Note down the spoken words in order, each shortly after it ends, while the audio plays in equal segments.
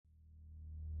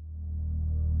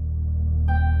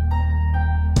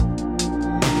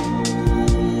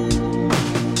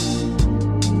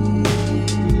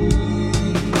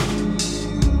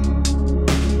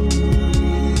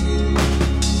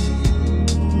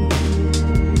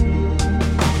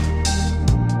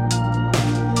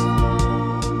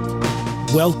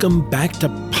Welcome back to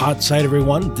Podside,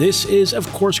 everyone. This is, of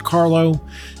course, Carlo.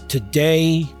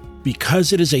 Today,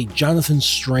 because it is a Jonathan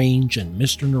Strange and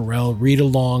Mr. Norrell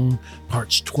read-along,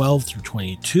 parts 12 through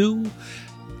 22,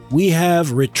 we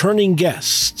have returning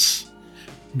guests.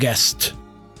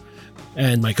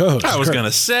 And my co-host. I was Kurt. going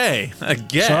to say, a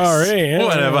guest. Sorry.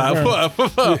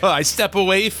 I step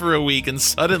away for a week and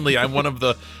suddenly I'm one of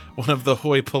the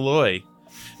hoi polloi.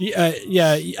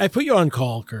 Yeah, I put you on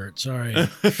call, Kurt. Sorry.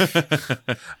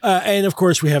 And of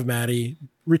course, we have Maddie,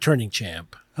 returning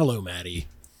champ. Hello, Maddie.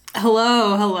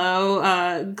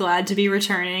 Hello. Glad to be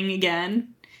returning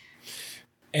again.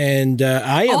 And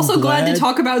I am also glad to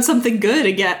talk about something good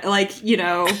again. Like, you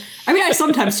know, I mean, I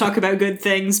sometimes talk about good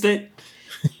things, but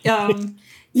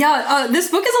this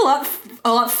book is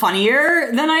a lot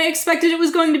funnier than I expected it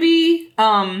was going to be.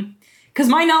 Because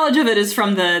my knowledge of it is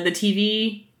from the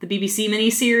TV. The BBC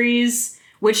miniseries,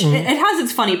 which it has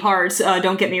its funny parts,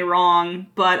 don't get me wrong,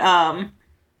 but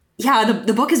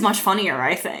the book is much funnier,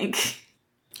 I think.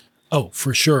 Oh,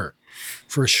 for sure.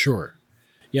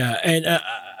 Yeah, and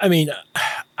I mean,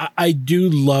 I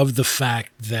do love the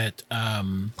fact that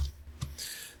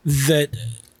that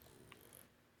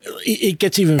it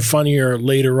gets even funnier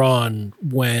later on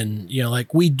when, you know,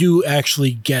 like we do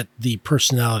actually get the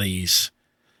personalities.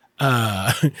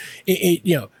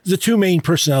 You know, the two main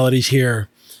personalities here,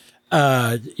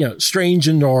 you know, Strange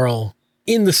and Norrell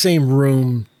in the same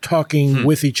room, talking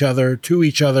with each other, to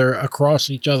each other, across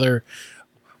each other,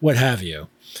 what have you.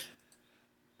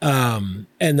 And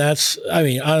that's, I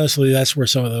mean, honestly, that's where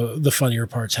some of the funnier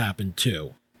parts happen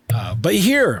too. But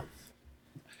here,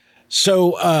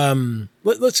 so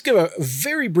let's give a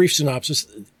very brief synopsis.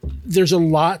 There's a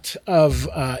lot of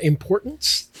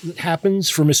importance that happens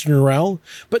for Mr. Norrell,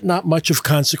 but not much of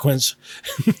consequence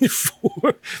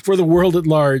for the world at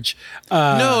large.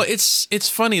 No, it's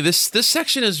funny. This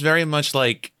section is very much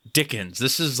like Dickens.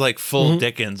 This is like full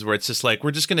Dickens, where it's just like,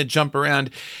 we're just going to jump around.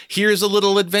 Here's a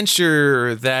little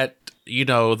adventure that, you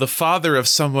know, the father of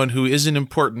someone who isn't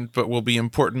important but will be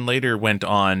important later went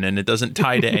on, and it doesn't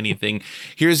tie to anything.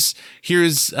 Here's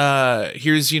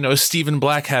you know, Stephen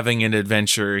Black having an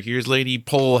adventure. Here's Lady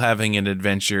Pole having an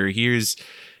adventure. Here's,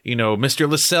 you know, Mr.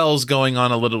 Lascelles going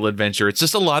on a little adventure. It's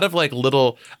just a lot of like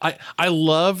little. I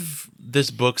love this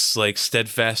book's like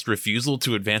steadfast refusal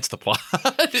to advance the plot.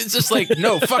 It's just like,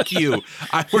 no, fuck you.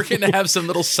 We're gonna have some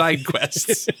little side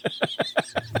quests.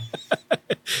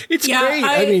 It's great.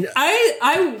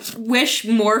 I wish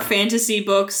more fantasy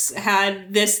books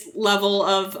had this level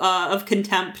of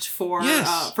contempt for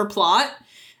plot,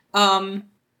 and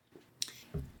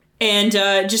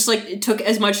just like it took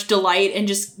as much delight in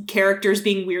just characters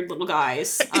being weird little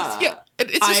guys.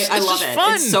 I love it.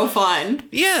 Fun. It's so fun.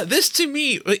 Yeah, this to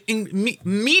me,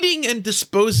 meeting and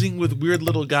disposing with weird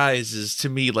little guys is to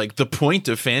me like the point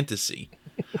of fantasy.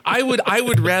 I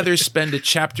would rather spend a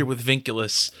chapter with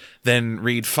Vinculus than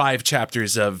read 5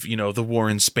 chapters of, you know, the war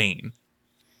in Spain.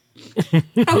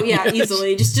 Oh yeah,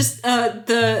 easily. This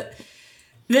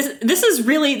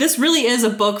really is a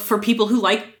book for people who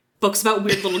like books about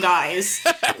weird little guys.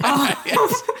 Like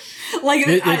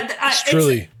it's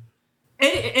truly.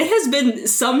 It has been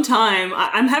some time.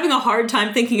 I'm having a hard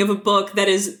time thinking of a book that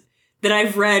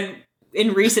I've read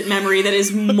in recent memory that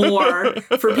is more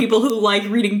for people who like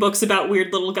reading books about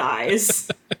weird little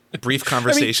guys. Brief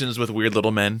Conversations with Weird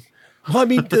Little Men. Well, I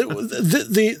mean, that's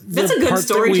a good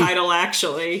story title,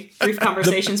 actually. Brief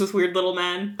Conversations with Weird Little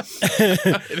Men.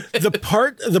 the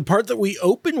part that we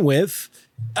open with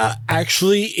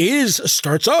actually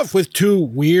starts off with 2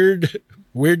 weird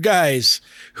guys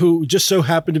who just so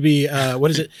happen to be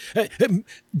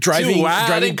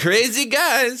driving crazy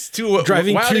guys,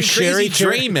 driving wild 2 and sherry crazy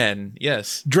draymen.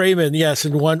 Yes,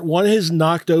 and one has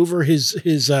knocked over his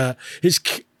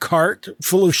cart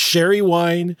full of sherry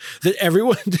wine that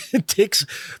everyone takes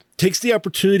the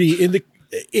opportunity in the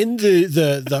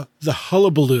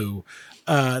hullabaloo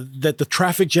that the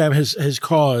traffic jam has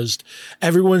caused.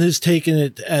 Everyone has taken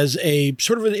it as a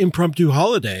sort of an impromptu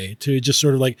holiday to just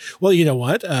sort of like, well, you know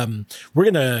what? We're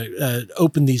going to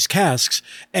open these casks.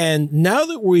 And now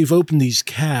that we've opened these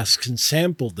casks and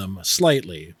sampled them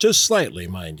slightly, just slightly,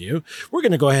 mind you, we're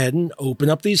going to go ahead and open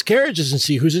up these carriages and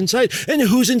see who's inside. And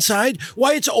who's inside?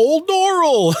 Why, it's old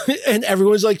Norrell. And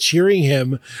everyone's like cheering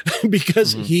him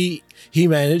because he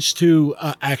managed to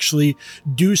actually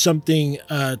do something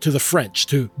to the French,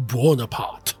 to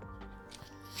Bonaparte.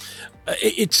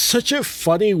 It's such a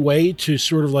funny way to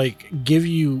sort of like give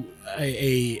you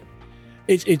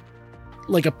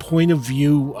like a point of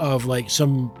view of like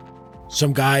some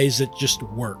guys that just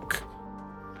work.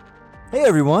 Hey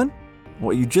everyone,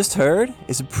 What you just heard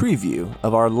is a preview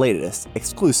of our latest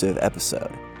exclusive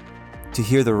episode. To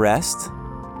hear the rest,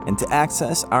 and to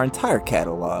access our entire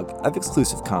catalog of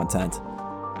exclusive content,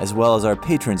 as well as our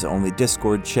patrons-only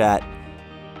Discord chat,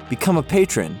 become a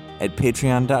patron at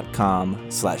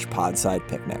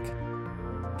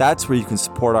patreon.com/podsidepicnic. That's where you can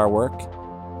support our work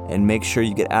and make sure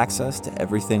you get access to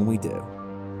everything we do.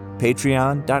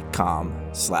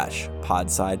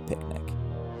 patreon.com/podsidepicnic.